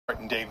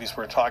Martin Davies.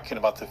 We're talking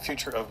about the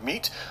future of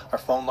meat. Our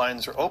phone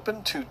lines are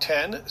open,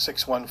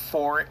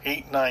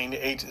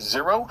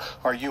 210-614-8980.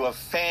 Are you a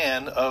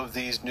fan of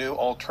these new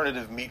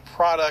alternative meat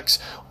products?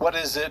 What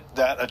is it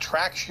that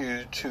attracts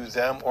you to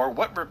them, or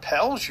what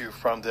repels you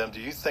from them?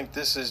 Do you think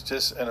this is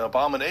just an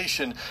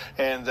abomination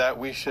and that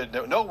we should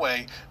no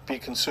way be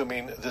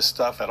consuming this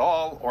stuff at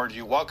all? Or do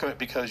you welcome it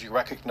because you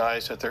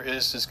recognize that there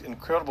is this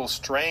incredible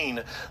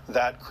strain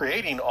that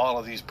creating all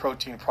of these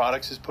protein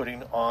products is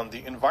putting on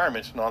the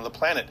environment and on the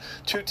planet?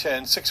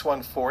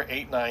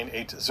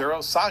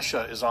 210-614-8980.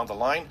 Sasha is on the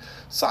line.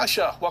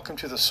 Sasha, welcome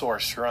to The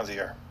Source. You're on the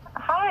air.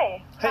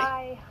 Hi.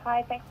 Hey.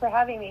 Hi. Thanks for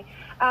having me.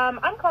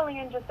 I'm calling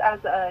in just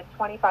as a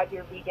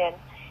 25-year vegan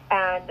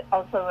and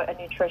also a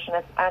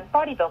nutritionist and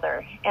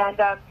bodybuilder. And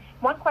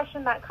one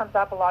question that comes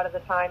up a lot of the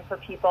time for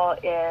people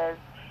is,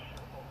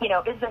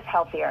 is this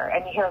healthier?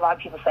 And you hear a lot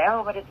of people say,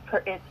 oh, but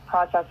it's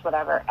processed,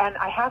 whatever. And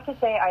I have to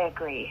say I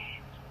agree.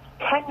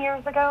 10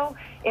 years ago,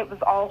 it was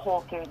all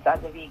whole foods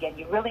as a vegan.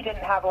 You really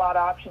didn't have a lot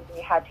of options, and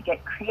you had to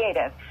get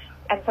creative.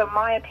 And so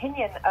my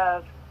opinion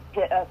of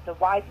the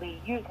widely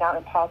used now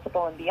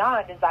Impossible and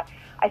Beyond is that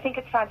I think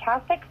it's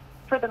fantastic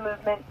for the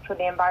movement, for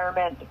the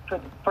environment,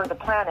 for the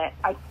planet.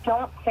 I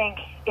don't think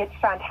it's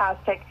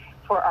fantastic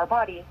for our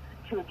bodies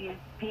to abuse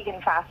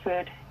vegan fast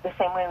food the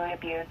same way we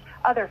abuse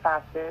other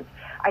fast foods.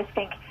 I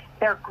think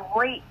they're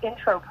great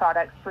intro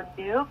products for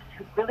noobs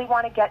who really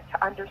want to get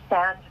to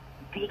understand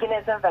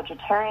veganism,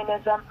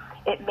 vegetarianism.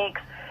 It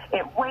makes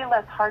it way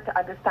less hard to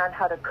understand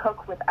how to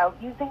cook without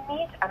using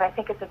meat, and I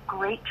think it's a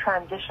great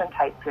transition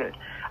type food.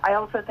 I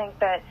also think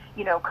that,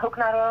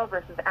 coconut oil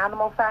versus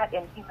animal fat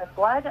in human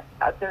blood,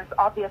 there's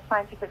obvious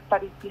scientific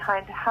studies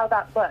behind how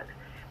that looks,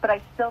 but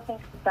I still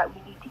think that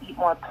we need to eat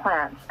more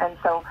plants. And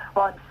so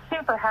while I'm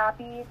super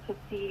happy to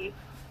see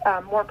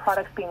more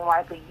products being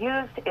widely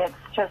used, it's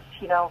just,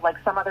 like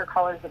some other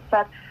callers have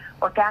said,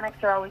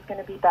 organics are always going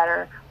to be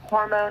better.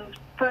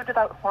 Food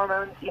without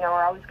hormones,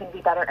 are always going to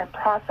be better. And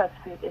processed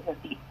food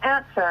isn't the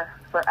answer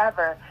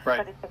forever, right,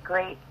 but it's a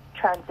great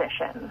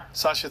transition.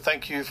 Sasha,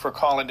 thank you for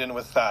calling in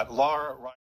with that. Laura.